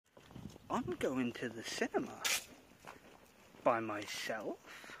I'm going to the cinema by myself.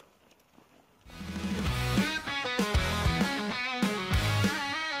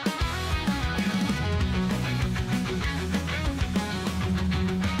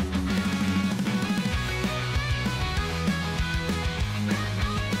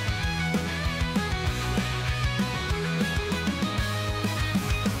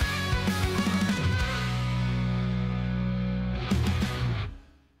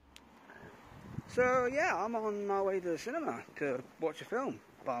 So yeah, I'm on my way to the cinema to watch a film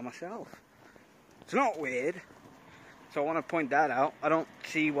by myself. It's not weird, so I want to point that out. I don't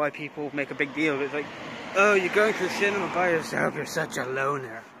see why people make a big deal of it. It's like, oh, you're going to the cinema by yourself, you're such a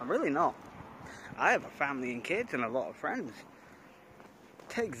loner. I'm really not. I have a family and kids and a lot of friends.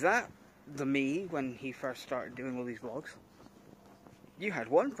 Take that, the me, when he first started doing all these vlogs. You had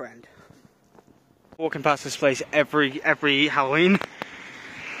one friend. Walking past this place every Halloween.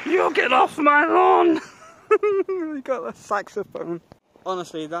 You get off my lawn! You got a saxophone.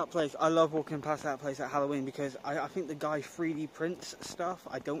 Honestly, that place, I love walking past that place at Halloween because I think the guy 3D prints stuff.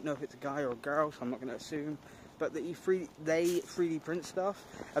 I don't know if it's a guy or a girl, so I'm not going to assume. But they 3D print stuff,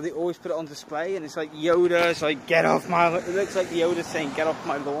 and they always put it on display, and it's like Yoda, it's like, get off my lawn. It looks like Yoda saying, get off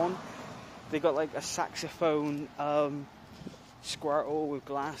my lawn. They got like a saxophone Squirtle with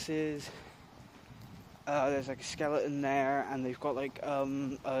glasses. There's like a skeleton there, and they've got like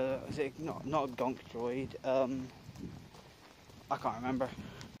is it not a gonk droid? I can't remember.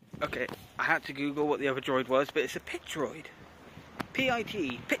 Okay, I had to Google what the other droid was, but it's a pit droid.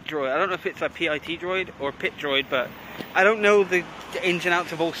 P-I-T, pit droid. I don't know if it's a P-I-T droid or pit droid, but I don't know the ins and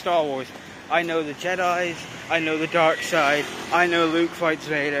outs of all Star Wars. I know the Jedis, I know the dark side, I know Luke fights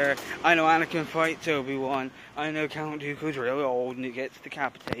Vader, I know Anakin fights Obi-Wan, I know Count Dooku's really old and he gets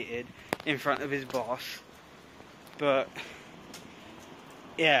decapitated in front of his boss. But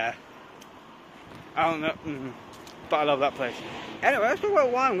yeah, I don't know, but I love that place. Anyway, let's talk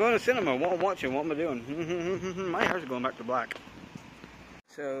about why I'm going to cinema, what I'm watching, what am I doing. My hair's going back to black.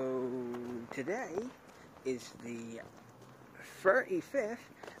 So today is the 35th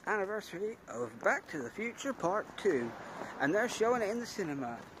anniversary of Back to the Future Part 2, and they're showing it in the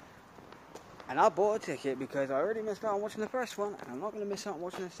cinema. And I bought a ticket because I already missed out on watching the first one, and I'm not going to miss out on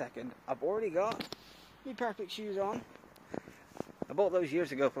watching the second. I've already got my perfect shoes on. I bought those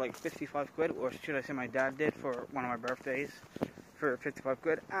years ago for like 55 quid, or should I say my dad did for one of my birthdays for 55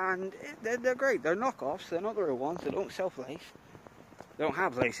 quid. And they're great. They're knockoffs. They're not the real ones. They don't self-lace. They don't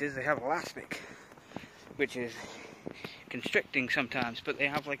have laces. They have elastic, which is constricting sometimes, but they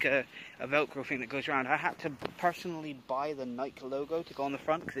have like a Velcro thing that goes around. I had to personally buy the Nike logo to go on the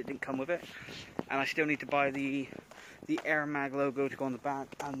front because it didn't come with it, and I still need to buy the Air Mag logo to go on the back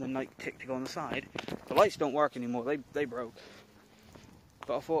and the Nike tick to go on the side. The lights don't work anymore, they broke.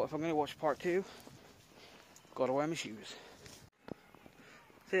 But I thought if I'm going to watch part 2, gotta wear my shoes.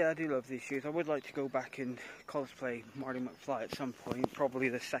 So yeah, I do love these shoes. I would like to go back and cosplay Marty McFly at some point, probably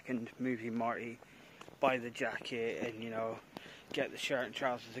the second movie Marty. Buy the jacket and, you know, get the shirt and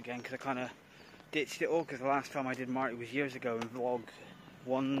trousers again, because I kind of ditched it all, because the last time I did Marty was years ago in vlog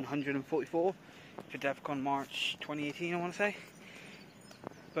 144 for DEFCON March 2018, I want to say.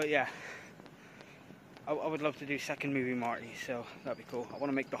 But yeah, I would love to do second movie Marty, so that'd be cool. I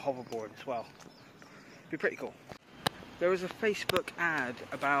want to make the hoverboard as well. Be pretty cool. There was a Facebook ad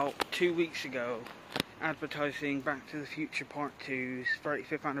about 2 weeks ago advertising Back to the Future Part 2's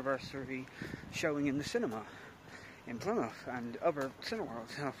 35th anniversary showing in the cinema in Plymouth and other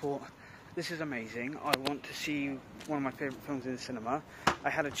Cineworlds, and I thought, this is amazing. I want to see one of my favourite films in the cinema. I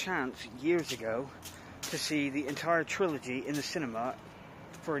had a chance years ago to see the entire trilogy in the cinema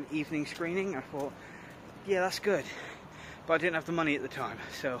for an evening screening. I thought, yeah, that's good, but I didn't have the money at the time,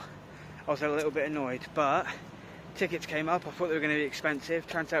 so I was a little bit annoyed. But tickets came up. I thought they were going to be expensive.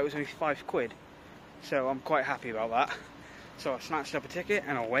 Turns out it was only 5 quid. So I'm quite happy about that. So I snatched up a ticket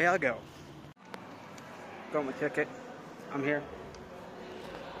and away I go. Got my ticket. I'm here.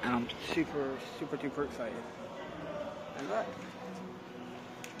 And I'm super duper excited. And look.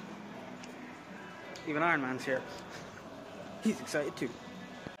 Even Iron Man's here. He's excited too.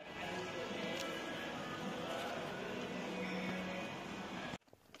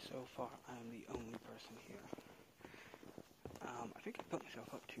 So far I am the only person here. I think I put myself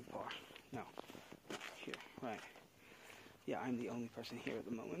up too far. No. Here, right. Yeah, I'm the only person here at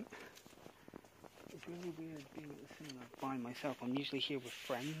the moment. It's really weird being at the cinema by myself. I'm usually here with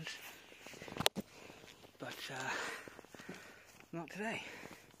friends, but not today.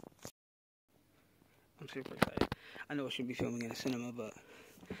 I'm super excited. I know I should be filming in a cinema, but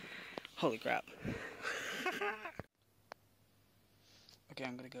holy crap. Okay,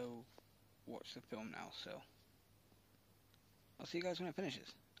 I'm gonna go watch the film now, so I'll see you guys when it finishes.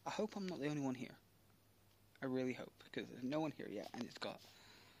 I hope I'm not the only one here. I really hope, because there's no one here yet, and it's got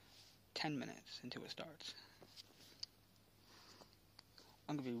 10 minutes until it starts. It's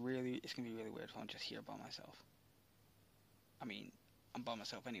gonna be really weird if I'm just here by myself. I mean, I'm by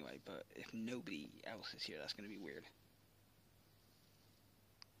myself anyway, but if nobody else is here, that's gonna be weird.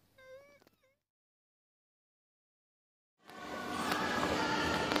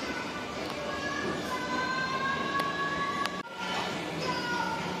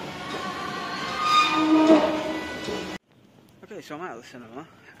 Okay, so I'm at the cinema,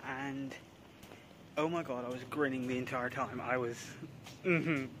 and oh my god, I was grinning the entire time. I was,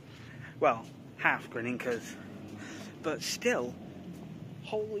 well, half grinning, but still,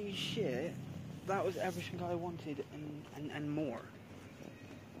 holy shit, that was everything I wanted and more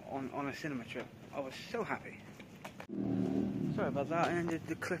on a cinema trip. I was so happy. Sorry about that, I ended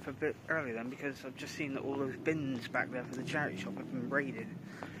the clip a bit early then, because I've just seen that all those bins back there for the charity shop have been raided.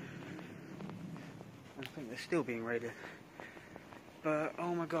 I think they're still being raided. But,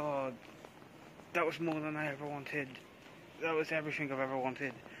 oh my god, that was more than I ever wanted. That was everything I've ever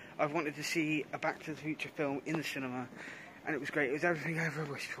wanted. I've wanted to see a Back to the Future film in the cinema, and it was great. It was everything I ever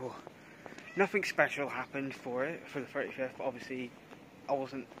wished for. Nothing special happened for it, for the 35th, but obviously I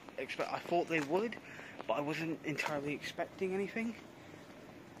wasn't I thought they would, but I wasn't entirely expecting anything.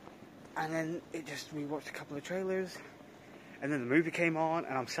 And then we watched a couple of trailers, and then the movie came on,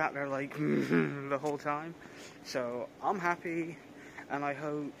 and I'm sat there like, the whole time. So, I'm happy. And I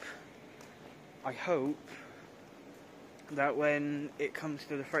hope that when it comes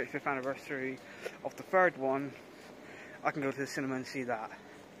to the 35th anniversary of the third one, I can go to the cinema and see that.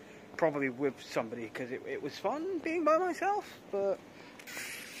 Probably with somebody, because it was fun being by myself, but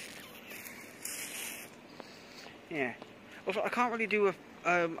yeah. Also, I can't really do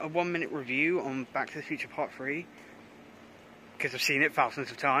a 1 minute review on Back to the Future Part 3, because I've seen it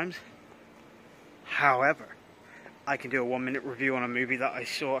thousands of times. However, I can do a 1 minute review on a movie that I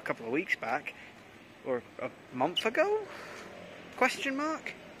saw a couple of weeks back, or a month ago? Question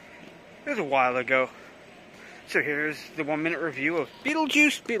mark? It was a while ago. So here's the 1 minute review of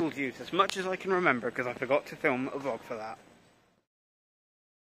Beetlejuice, as much as I can remember, because I forgot to film a vlog for that.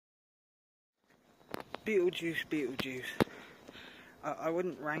 Beetlejuice. I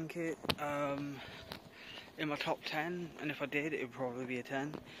wouldn't rank it in my top 10, and if I did, it would probably be a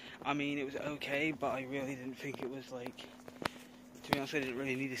 10. I mean, it was okay, but I really didn't think it was, like, to be honest, I didn't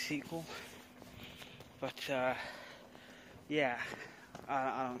really need a sequel. But, yeah,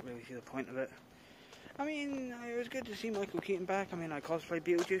 I don't really see the point of it. I mean, it was good to see Michael Keaton back. I mean, I cosplayed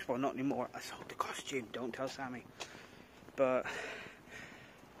Beetlejuice, well, not anymore. I sold the costume, don't tell Sammy. But,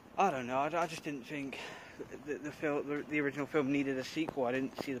 I don't know, I just didn't think the original film needed a sequel. I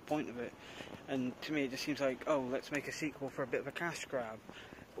didn't see the point of it. And to me, it just seems like, oh, let's make a sequel for a bit of a cash grab,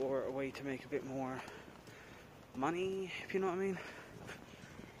 or a way to make a bit more money, if you know what I mean.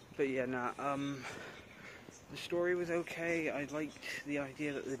 But yeah, nah, the story was okay. I liked the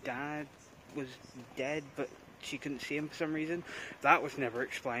idea that the dad was dead, but she couldn't see him for some reason. That was never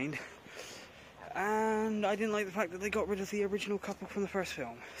explained. And I didn't like the fact that they got rid of the original couple from the first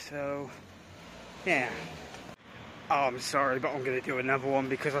film. So, yeah. Oh, I'm sorry, but I'm going to do another one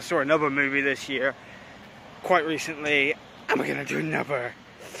because I saw another movie this year, quite recently, and we're going to do another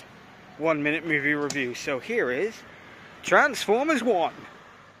 1 minute movie review. So here is Transformers 1.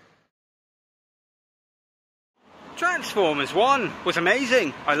 Transformers 1 was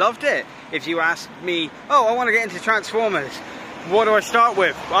amazing. I loved it. If you asked me, oh, I want to get into Transformers, what do I start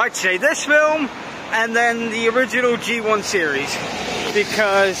with? I'd say this film, and then the original G1 series,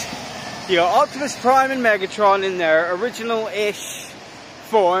 because you got Optimus Prime and Megatron in their original-ish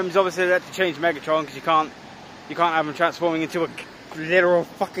forms. Obviously, they had to change Megatron because you can't have him transforming into a literal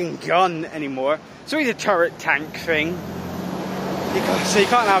fucking gun anymore. So he's a turret tank thing. So you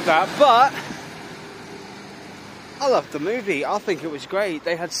can't have that. But I loved the movie. I think it was great.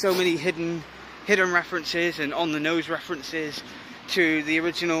 They had so many hidden references and on-the-nose references to the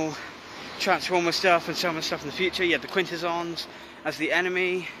original Transformer stuff and some of the stuff in the future. You had the Quintessons as the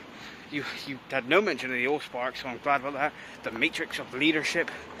enemy. You had no mention of the Allspark, so I'm glad about that. The Matrix of Leadership.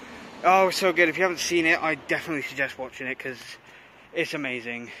 Oh, so good. If you haven't seen it, I definitely suggest watching it, because it's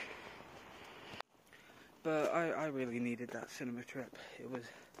amazing. But I really needed that cinema trip. It was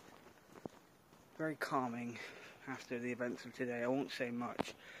very calming after the events of today. I won't say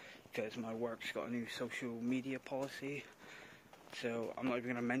much, because my work's got a new social media policy. So I'm not even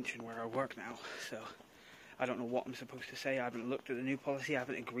going to mention where I work now. So I don't know what I'm supposed to say. I haven't looked at the new policy. I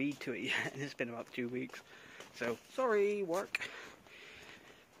haven't agreed to it yet. And it's been about 2 weeks. So sorry, work.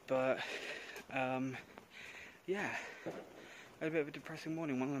 But Yeah, I had a bit of a depressing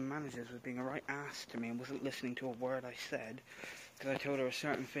morning. One of the managers was being a right ass to me and wasn't listening to a word I said, because I told her a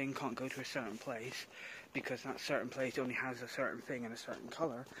certain thing can't go to a certain place because that certain place only has a certain thing in a certain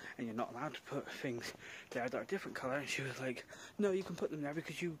colour, and you're not allowed to put things there that are different colour. And she was like, no, you can put them there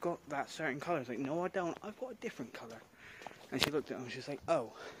because you've got that certain colour. I was like, no, I don't, I've got a different colour. And she looked at him and she was like,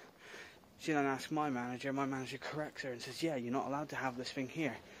 oh. She then asked my manager corrects her and says, yeah, you're not allowed to have this thing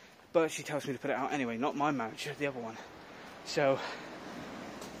here. But she tells me to put it out anyway, not my manager, the other one. So,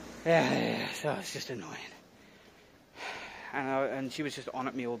 yeah, so it's just annoying. And she was just on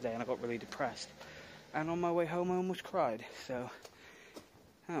at me all day, and I got really depressed. And on my way home, I almost cried. So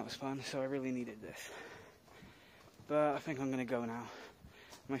that was fun. So I really needed this. But I think I'm going to go now.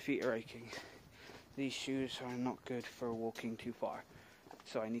 My feet are aching. These shoes are not good for walking too far.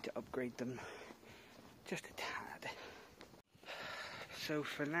 So I need to upgrade them just a tad. So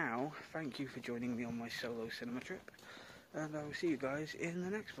for now, thank you for joining me on my solo cinema trip. And I will see you guys in the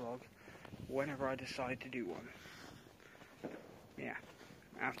next vlog, whenever I decide to do one. Yeah,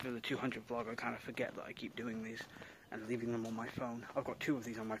 after the 200 vlog, I kind of forget that I keep doing these and leaving them on my phone. I've got 2 of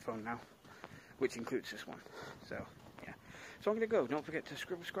these on my phone now, which includes this one. So, yeah. So I'm going to go. Don't forget to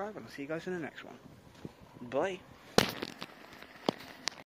subscribe, and I'll see you guys in the next one. Bye.